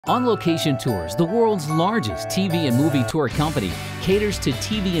On Location Tours, the world's largest TV and movie tour company, caters to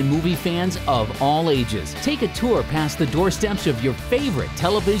TV and movie fans of all ages. Take a tour past the doorsteps of your favorite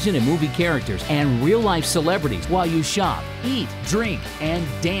television and movie characters and real-life celebrities while you shop, eat, drink, and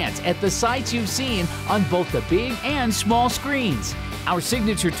dance at the sites you've seen on both the big and small screens. Our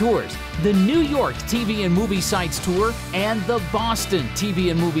signature tours, the New York TV and Movie Sites Tour and the Boston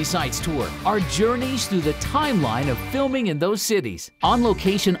TV and Movie Sites Tour, are journeys through the timeline of filming in those cities. On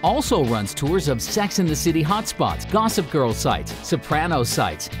Location also runs tours of Sex and the City Hotspots, Gossip Girl sites, Sopranos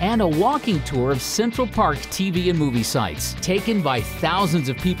sites, and a walking tour of Central Park TV and movie sites. Taken by thousands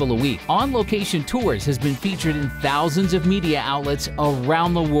of people a week, On Location Tours has been featured in thousands of media outlets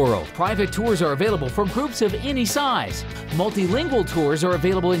around the world. Private tours are available for groups of any size. Multilingual tours are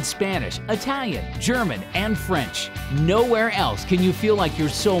available in Spanish, Italian, German, and French. Nowhere else can you feel like you're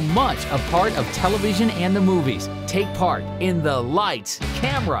so much a part of television and the movies. Take part in the lights,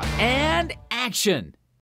 camera, and action.